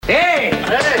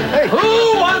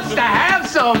Who wants to have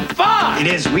some fun?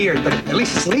 It is weird, but at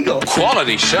least it's legal.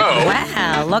 Quality show.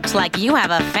 Wow, looks like you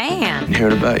have a fan.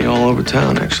 Heard about you all over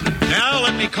town, actually. Now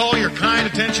let me call your kind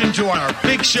attention to our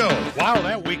big show. Wow,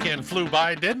 that weekend flew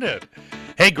by, didn't it?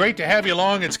 Hey, great to have you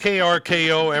along. It's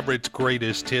KRKO, Everett's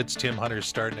Greatest Hits. Tim Hunter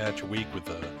starting out your week with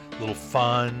a little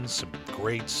fun, some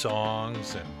great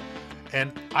songs.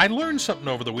 And I learned something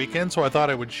over the weekend, so I thought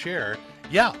I would share.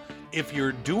 Yeah, if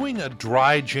you're doing a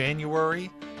dry January,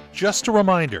 just a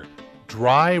reminder,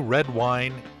 dry red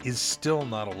wine is still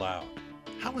not allowed.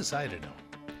 How was I to know?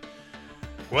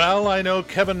 Well, I know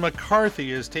Kevin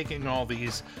McCarthy is taking all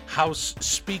these House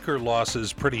Speaker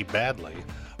losses pretty badly,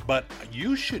 but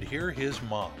you should hear his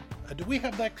mom. Do we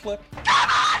have that clip?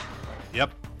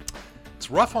 Yep. It's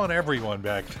rough on everyone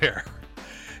back there.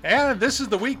 And this is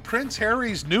the week Prince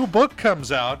Harry's new book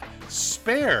comes out,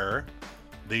 Spare.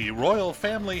 The royal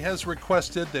family has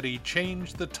requested that he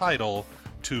change the title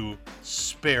to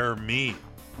Spare Me.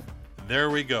 There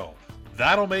we go.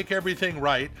 That'll make everything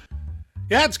right.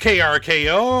 Yeah, it's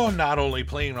KRKO, not only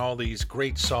playing all these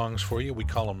great songs for you, we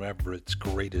call them Everett's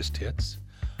Greatest Hits,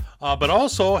 but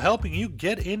also helping you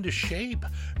get into shape.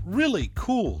 Really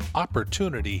cool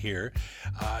opportunity here.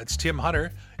 It's Tim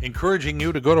Hunter encouraging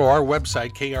you to go to our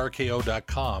website,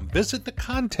 krko.com, visit the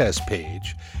contest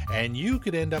page, and you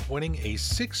could end up winning a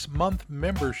 6-month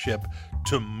membership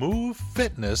to Move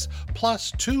Fitness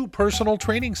plus 2 personal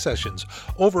training sessions,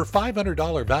 over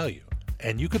 $500 value.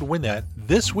 And you could win that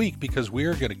this week because we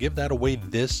are going to give that away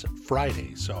this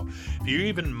Friday. So if you're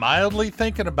even mildly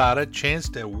thinking about it, chance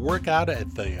to work out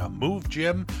at the Move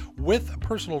Gym with a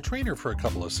personal trainer for a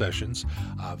couple of sessions,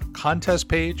 contest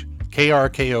page,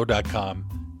 krko.com.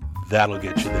 That'll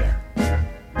get you there.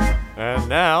 And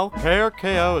now,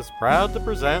 KRKO is proud to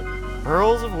present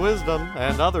Pearls of Wisdom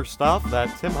and other stuff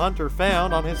that Tim Hunter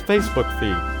found on his Facebook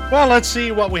feed. Well, let's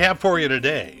see what we have for you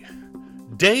today.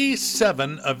 Day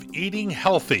 7 of eating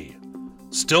healthy.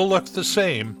 Still looks the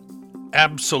same.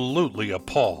 Absolutely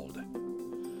appalled.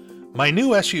 My new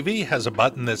SUV has a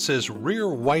button that says rear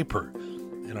wiper,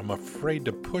 and I'm afraid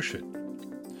to push it.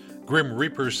 Grim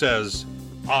Reaper says,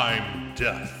 I'm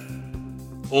deaf.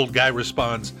 Old guy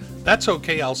responds, that's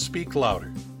okay, I'll speak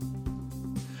louder.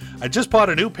 I just bought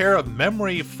a new pair of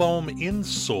memory foam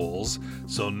insoles,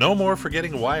 so no more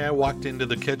forgetting why I walked into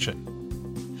the kitchen.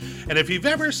 And if you've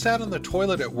ever sat on the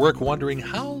toilet at work wondering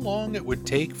how long it would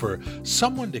take for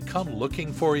someone to come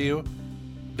looking for you,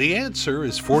 the answer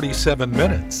is 47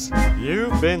 minutes.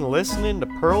 You've been listening to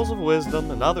Pearls of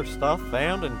Wisdom and other stuff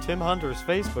found in Tim Hunter's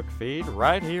Facebook feed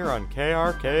right here on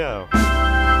KRKO.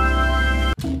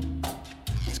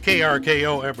 It's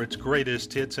KRKO, Everett's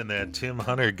Greatest Hits, and that Tim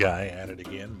Hunter guy at it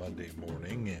again Monday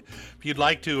morning. If you'd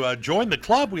like to join the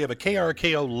club, we have a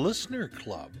KRKO Listener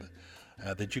Club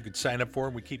that you could sign up for,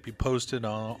 and we keep you posted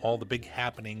on all the big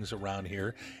happenings around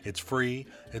here. It's free.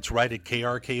 It's right at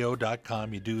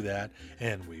krko.com. You do that,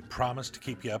 and we promise to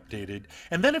keep you updated.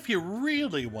 And then if you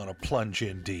really want to plunge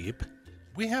in deep,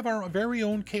 we have our very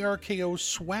own KRKO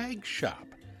swag shop.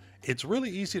 It's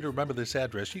really easy to remember this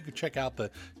address. You can check out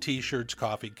the t-shirts,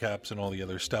 coffee cups, and all the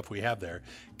other stuff we have there.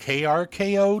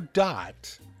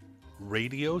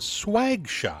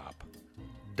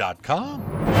 krko.radioswagshop.com.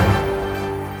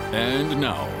 And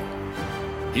now,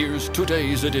 here's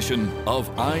today's edition of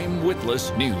I'm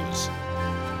Witless News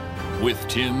with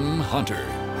Tim Hunter.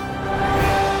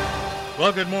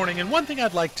 Well, good morning. And one thing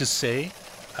I'd like to say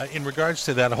in regards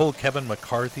to that whole Kevin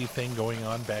McCarthy thing going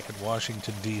on back in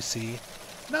Washington, D.C.,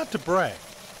 not to brag,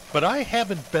 but I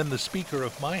haven't been the Speaker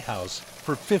of my House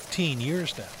for 15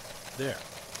 years now. There.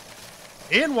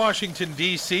 In Washington,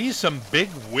 D.C., some big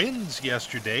winds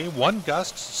yesterday. One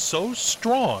gust so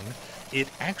strong it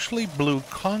actually blew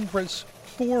Congress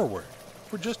forward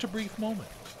for just a brief moment.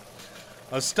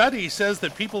 A study says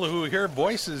that people who hear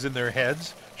voices in their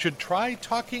heads should try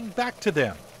talking back to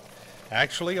them.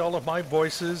 Actually, all of my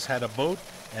voices had a vote,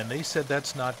 and they said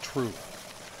that's not true.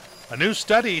 A new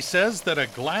study says that a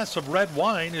glass of red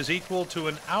wine is equal to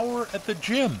an hour at the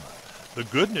gym. The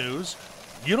good news,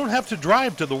 you don't have to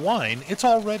drive to the wine, it's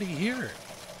already here.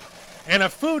 And a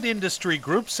food industry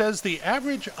group says the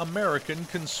average American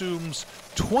consumes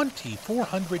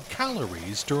 2,400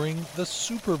 calories during the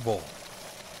Super Bowl.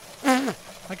 I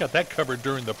got that covered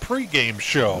during the pregame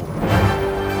show.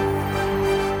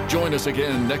 Join us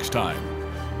again next time,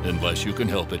 unless you can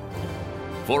help it,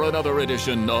 for another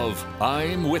edition of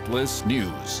I'm Witless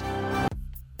News.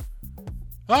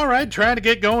 All right, trying to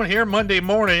get going here Monday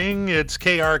morning. It's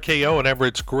KRKO and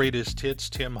Everett's Greatest Hits,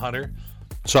 Tim Hunter.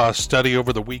 Saw a study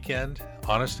over the weekend,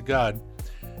 honest to God.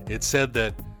 It said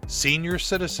that senior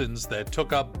citizens that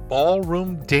took up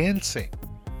ballroom dancing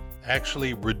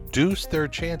actually reduce their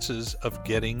chances of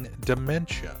getting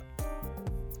dementia.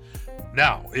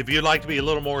 Now, if you'd like to be a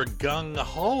little more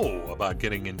gung-ho about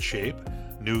getting in shape,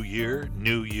 new year,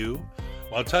 new you,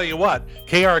 well, I'll tell you what,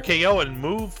 KRKO and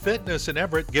Move Fitness in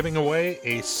Everett giving away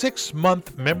a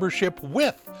 6-month membership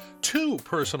with 2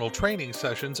 personal training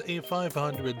sessions, a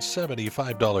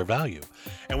 $575 value.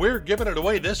 And we're giving it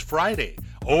away this Friday.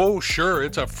 Oh, sure,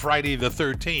 it's a Friday the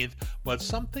 13th, but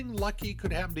something lucky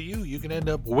could happen to you. You can end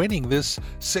up winning this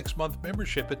 6-month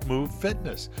membership at Move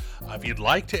Fitness. If you'd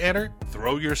like to enter,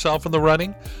 throw yourself in the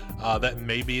running. That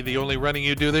may be the only running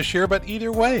you do this year, but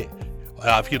either way,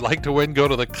 if you'd like to win, go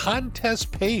to the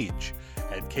contest page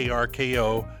at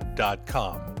krko.com.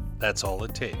 That's all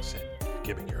it takes. And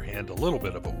giving your hand a little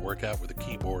bit of a workout with a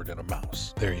keyboard and a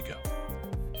mouse. There you go.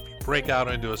 If you break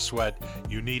out into a sweat,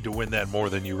 you need to win that more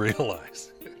than you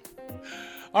realize.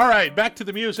 All right, back to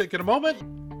the music in a moment.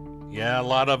 Yeah, a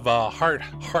lot of heart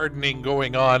hardening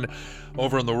going on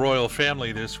over in the royal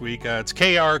family this week. It's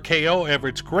KRKO,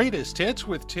 Everett's Greatest Hits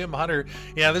with Tim Hunter.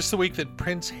 Yeah, this is the week that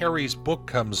Prince Harry's book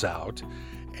comes out.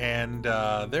 And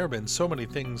there have been so many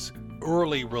things,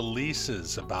 early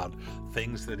releases about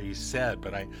things that he said.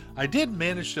 But I did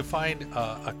manage to find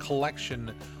a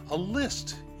collection, a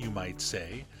list, you might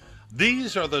say.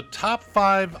 These are the top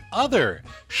 5 other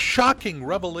shocking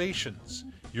revelations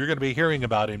you're going to be hearing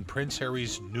about in Prince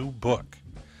Harry's new book.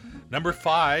 Number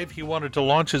 5, he wanted to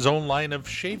launch his own line of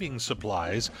shaving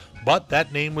supplies, but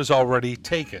that name was already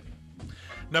taken.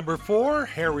 Number 4,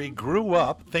 Harry grew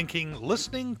up thinking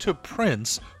listening to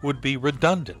Prince would be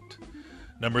redundant.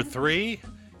 Number 3,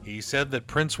 he said that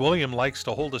Prince William likes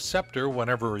to hold a scepter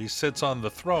whenever he sits on the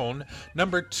throne.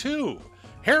 Number 2,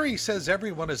 Harry says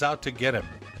everyone is out to get him,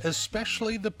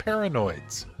 especially the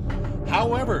paranoids.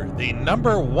 However, the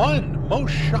number 1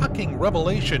 most shocking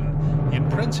revelation in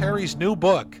Prince Harry's new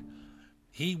book,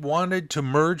 he wanted to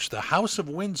merge the House of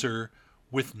Windsor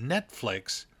with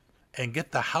Netflix and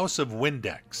get the House of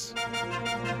Windex.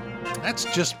 That's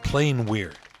just plain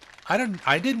weird. I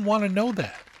didn't want to know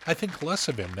that. I think less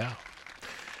of him now.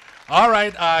 All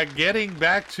right, getting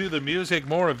back to the music,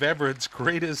 more of Everett's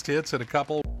Greatest Hits in a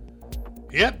couple.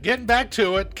 Yep, getting back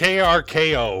to it.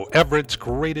 KRKO, Everett's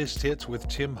Greatest Hits with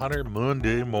Tim Hunter,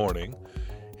 Monday morning.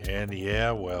 And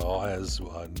yeah, well, as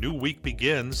a new week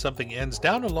begins, something ends.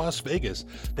 Down in Las Vegas,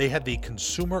 they had the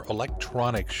Consumer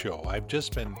Electronics Show. I've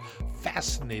just been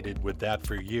fascinated with that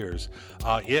for years.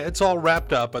 Yeah, it's all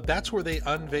wrapped up, but that's where they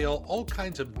unveil all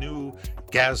kinds of new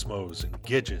gizmos and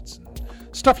gadgets and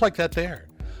stuff like that there.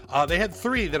 They had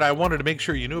 3 that I wanted to make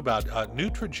sure you knew about.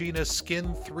 Neutrogena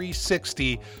Skin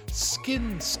 360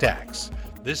 Skin Stacks.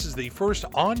 This is the first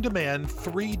on-demand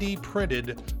 3D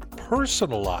printed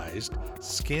personalized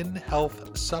skin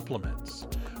health supplements.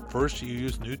 First, you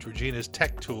use Neutrogena's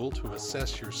tech tool to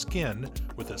assess your skin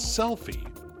with a selfie.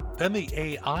 Then the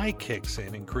AI kicks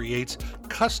in and creates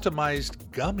customized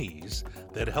gummies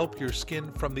that help your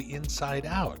skin from the inside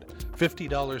out.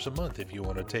 $50 a month if you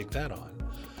want to take that on.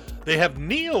 They have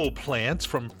Neil plants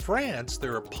from France.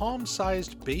 They're a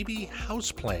palm-sized baby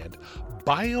houseplant,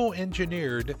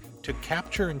 bioengineered to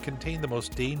capture and contain the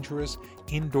most dangerous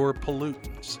indoor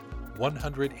pollutants.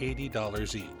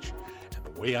 $180 each. And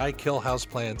the way I kill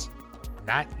houseplants,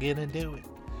 not gonna do it.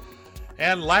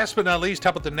 And last but not least, how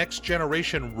about the next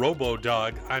generation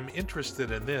robo-dog? I'm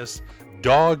interested in this.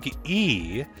 Dog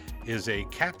E is a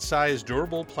cat-sized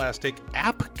durable plastic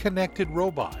app-connected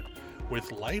robot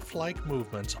with lifelike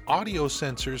movements, audio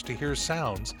sensors to hear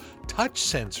sounds, touch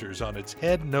sensors on its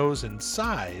head, nose, and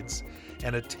sides,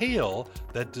 and a tail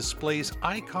that displays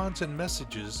icons and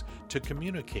messages to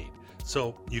communicate.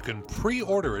 So you can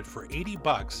pre-order it for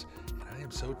 $80, and I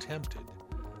am so tempted.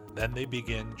 Then they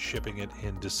begin shipping it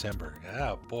in December.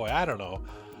 Oh boy, I don't know.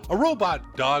 A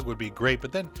robot dog would be great,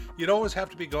 but then you'd always have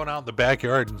to be going out in the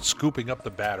backyard and scooping up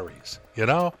the batteries, you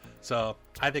know? So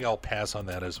I think I'll pass on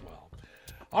that as well.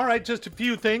 All right, just a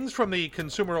few things from the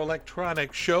Consumer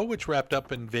Electronics Show, which wrapped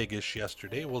up in Vegas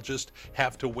yesterday. We'll just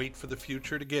have to wait for the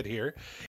future to get here.